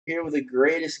Here with the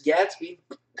greatest Gatsby,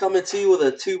 coming to you with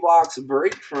a two-box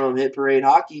break from Hit Parade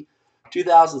Hockey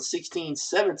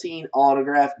 2016-17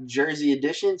 autographed jersey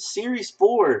edition series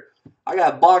 4. I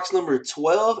got box number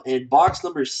 12 and box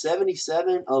number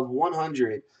 77 of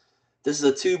 100. This is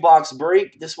a two-box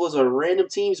break. This was a random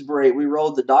teams break. We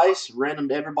rolled the dice,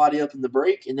 randomed everybody up in the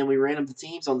break, and then we randomed the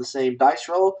teams on the same dice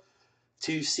roll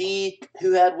to see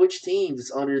who had which teams.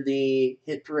 It's under the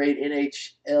Hit Parade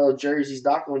NHL jerseys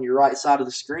doc on your right side of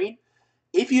the screen.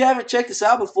 If you haven't checked us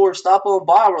out before, stop on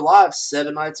by. We're live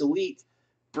 7 nights a week,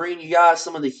 bringing you guys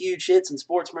some of the huge hits and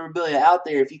sports memorabilia out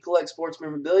there. If you collect sports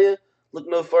memorabilia, look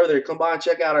no further. Come by and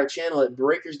check out our channel at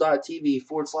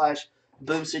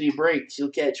breakers.tv/Boom City Breaks. You'll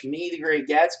catch me, the Great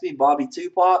Gatsby, Bobby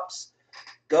Two Pops,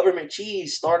 Government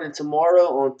Cheese starting tomorrow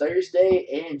on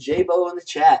Thursday, and J-Bo in the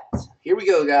chat. Here we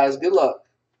go, guys. Good luck.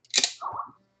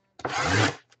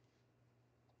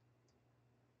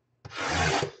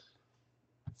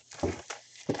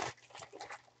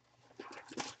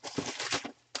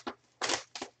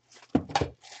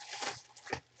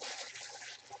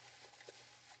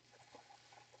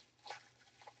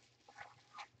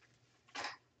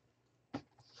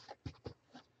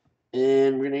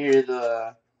 And we're going to hear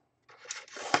the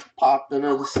popping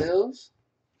of the seals.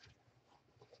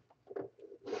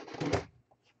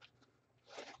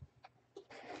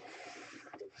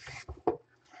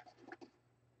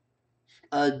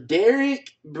 Derick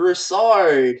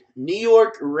Brassard, New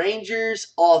York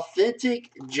Rangers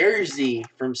authentic jersey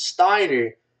from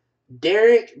Steiner.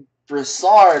 Derick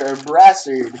Brassard or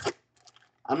Brassard.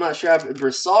 I'm not sure if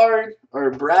Brassard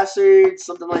or Brassard,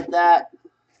 something like that.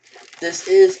 This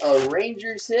is a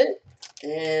Rangers hit,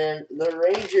 and the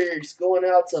Rangers going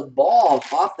out to Ball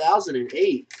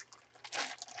 5008.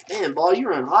 Man, Ball, you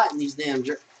run hot in these damn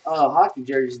hockey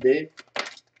jerseys, dude.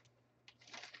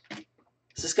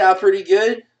 Is this guy pretty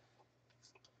good?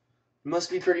 He must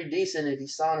be pretty decent if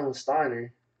he's signing with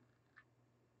Steiner.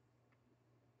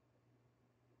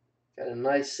 Got a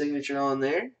nice signature on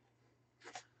there.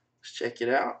 Let's check it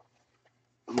out.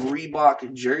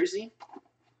 Reebok jersey.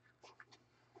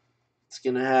 It's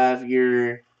going to have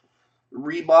your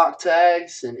Reebok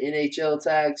tags and NHL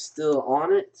tags still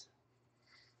on it.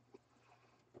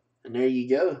 And there you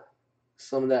go.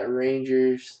 Some of that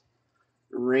Rangers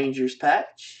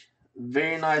patch.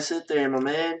 Very nice hit there, my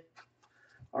man.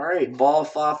 All right, Ball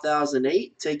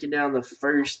 5008 taking down the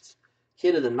first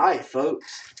hit of the night,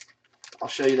 folks. I'll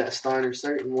show you that Steiner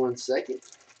cert in 1 second.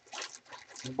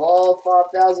 Ball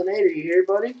 5008, are you here,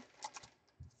 buddy?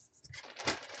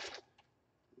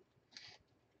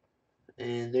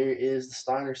 And there is the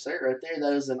Steiner cert right there.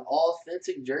 That is an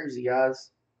authentic jersey, guys.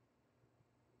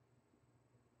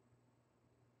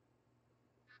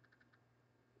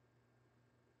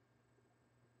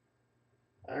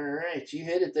 All right, you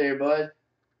hit it there, bud.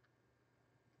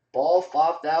 Ball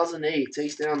 5008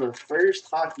 takes down the first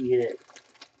hockey hit.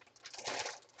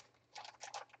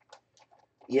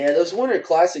 Yeah, those Winter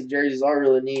Classic jerseys are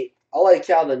really neat. I like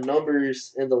how the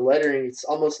numbers and the lettering, it's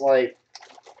almost like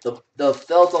the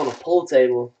felt on a pool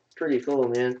table. Pretty cool,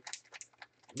 man.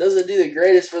 Doesn't do the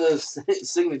greatest for those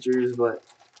signatures, but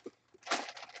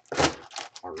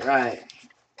all right.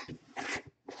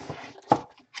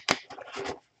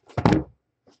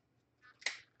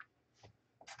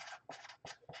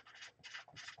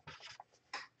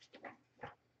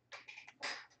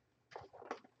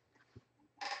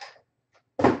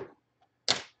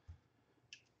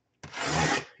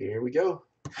 Here we go.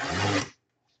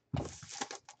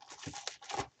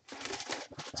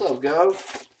 What's up, Go?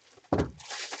 All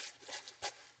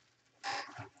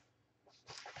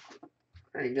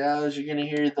right, guys, you're gonna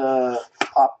hear the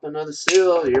popping of the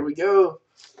seal. Here we go.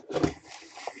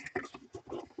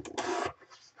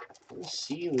 Let's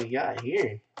see what we got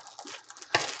here.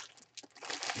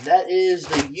 That is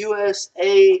the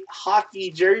USA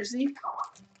hockey jersey.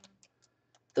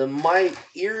 The Mike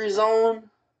Eruzione.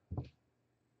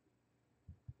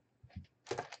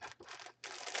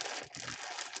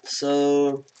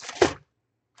 So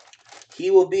he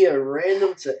will be a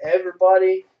random to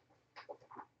everybody.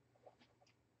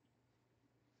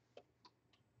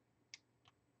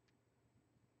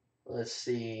 Let's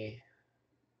see.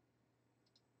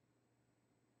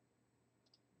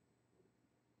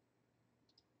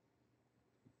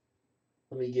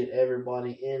 Let me get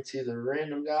everybody into the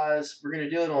random, guys. We're going to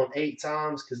do it on 8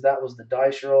 times because that was the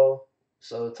dice roll.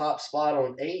 So top spot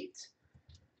on 8.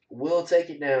 We'll take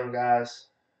it down, guys.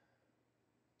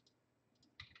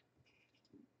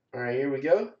 All right, here we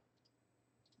go.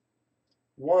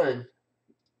 1,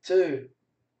 2,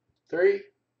 3,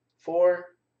 4,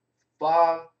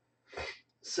 5,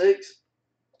 6,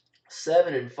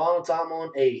 7, and final time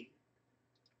on 8.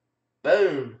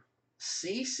 Boom.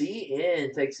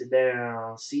 CCN takes it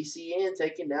down. CCN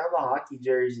taking down the hockey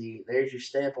jersey. There's your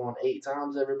stamp on 8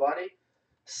 times, everybody.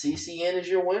 CCN is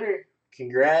your winner.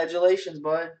 Congratulations,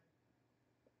 bud.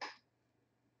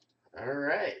 All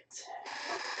right.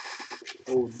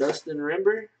 Old Dustin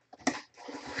Rimber.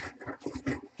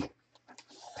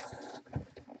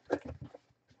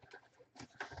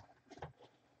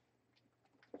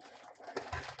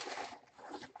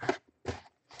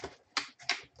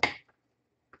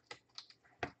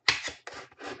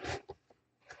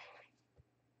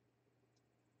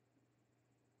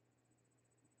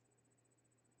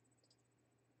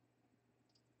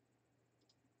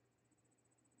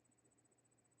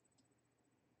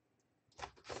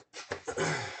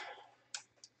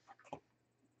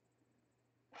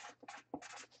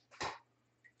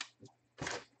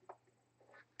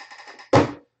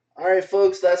 All right,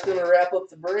 folks, that's going to wrap up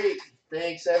the break.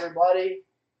 Thanks, everybody,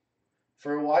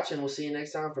 for watching. We'll see you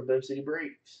next time for Boom City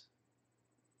Breaks.